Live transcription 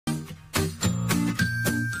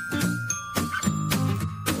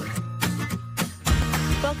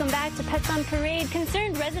back to Pets on Parade.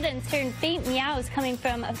 Concerned residents heard faint meows coming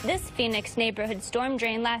from this Phoenix neighborhood storm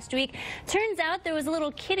drain last week. Turns out there was a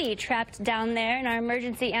little kitty trapped down there, and our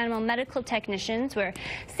emergency animal medical technicians were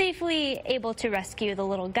safely able to rescue the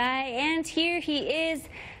little guy. And here he is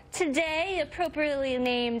today, appropriately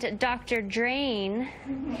named Dr. Drain.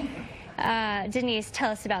 Denise,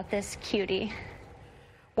 tell us about this cutie.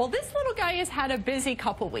 Well, this little guy has had a busy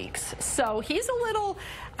couple weeks, so he's a little,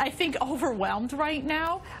 I think, overwhelmed right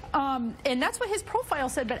now. And that's what his profile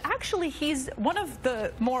said, but actually he's one of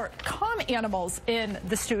the more calm animals in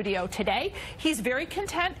the studio today. He's very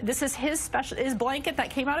content. This is his blanket that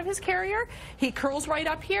came out of his carrier. He curls right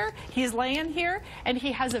up here. He's laying here, and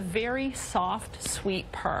he has a very soft, sweet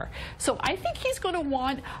purr. So I think he's going to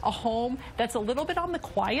want a home that's a little bit on the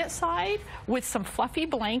quiet side with some fluffy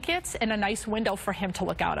blankets and a nice window for him to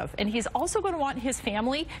look out of. And he's also going to want his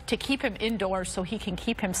family to keep him indoors so he can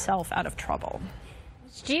keep himself out of trouble.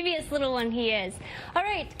 Mischievous little one he is. All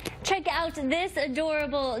right, check out this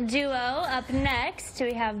adorable duo. Up next,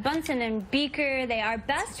 we have Bunsen and Beaker. They are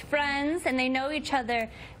best friends, and they know each other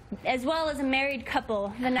as well as a married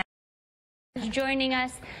couple. Vanessa is joining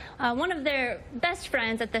us, one of their best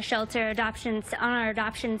friends at the shelter on our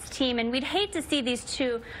adoptions team, and we'd hate to see these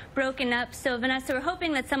two broken up. So, Vanessa, we're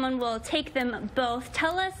hoping that someone will take them both.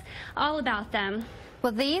 Tell us all about them.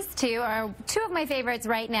 Well, these two are two of my favorites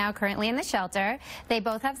right now currently in the shelter. They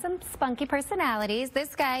both have some spunky personalities.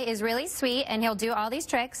 This guy is really sweet, and he'll do all these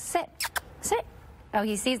tricks. Sit, sit. Oh,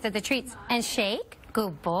 he sees that the treats. And shake.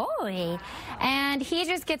 Good boy. And he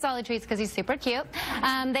just gets all the treats because he's super cute.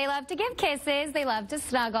 They love to give kisses. They love to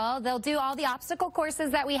snuggle. They'll do all the obstacle courses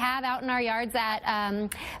that we have out in our yards at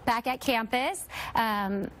back at campus.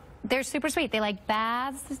 They're super sweet. They like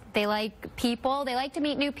baths. They like people. They like to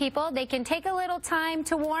meet new people. They can take a little time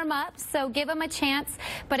to warm up, so give them a chance.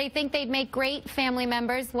 But I think they'd make great family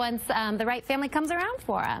members once the right family comes around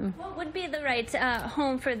for them. What would be the right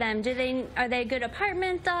home for them? Are they good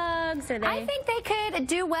apartment dogs? I think they could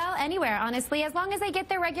do well anywhere, honestly, as long as they get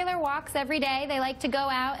their regular walks every day. They like to go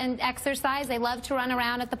out and exercise. They love to run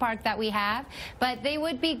around at the park that we have. But they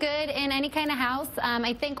would be good in any kind of house.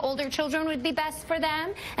 I think older children would be best for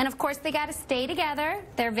them. And of course, they got to stay together.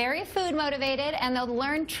 They're very food motivated, and they'll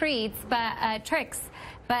learn tricks. But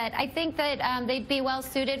I think that they'd be well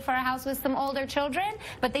suited for a house with some older children.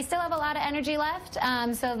 But they still have a lot of energy left,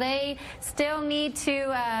 so they still need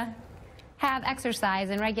to have exercise,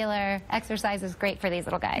 and regular exercise is great for these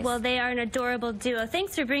little guys. Well, they are an adorable duo.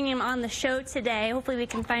 Thanks for bringing them on the show today. Hopefully we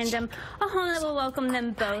can find them a home that will welcome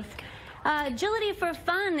them both. Agility for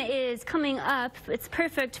Fun is coming up. It's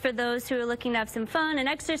perfect for those who are looking to have some fun and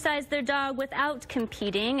exercise their dog without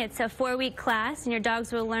competing. It's a 4-week class, and your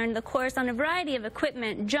dogs will learn the course on a variety of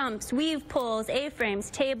equipment: jumps, weave pulls,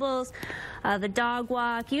 A-frames, tables, the dog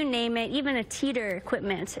walk, you name it, even a teeter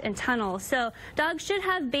equipment and tunnels. So dogs should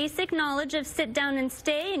have basic knowledge of sit down and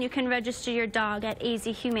stay, and you can register your dog at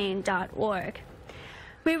azhumane.org.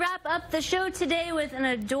 We wrap up the show today with an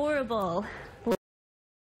adorable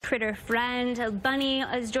critter friend. Bunny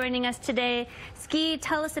is joining us today. Ski,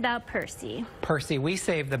 tell us about Percy. Percy, we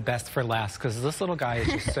saved the best for last because this little guy is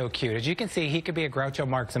just so cute. As you can see, he could be a Groucho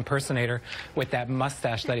Marx impersonator with that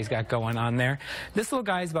mustache that he's got going on there. This little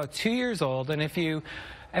guy is about 2 years old, and if you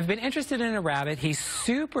have been interested in a rabbit, he's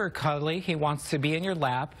super cuddly. He wants to be in your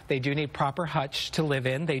lap. They do need proper hutch to live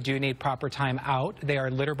in. They do need proper time out. They are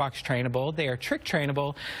litter box trainable. They are trick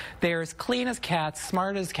trainable. They're as clean as cats,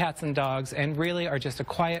 smart as cats and dogs, and really are just a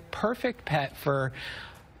quiet, perfect pet for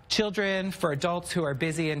children, for adults who are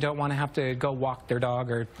busy and don't want to have to go walk their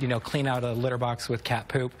dog or, you know, clean out a litter box with cat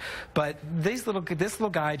poop. But this little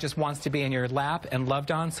guy just wants to be in your lap and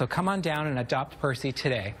loved on, so come on down and adopt Percy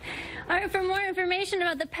today. All right, for more information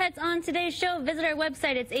about the pets on today's show, visit our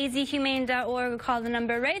website. It's azhumane.org. Call the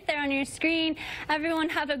number right there on your screen. Everyone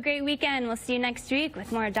have a great weekend. We'll see you next week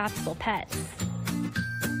with more adoptable pets.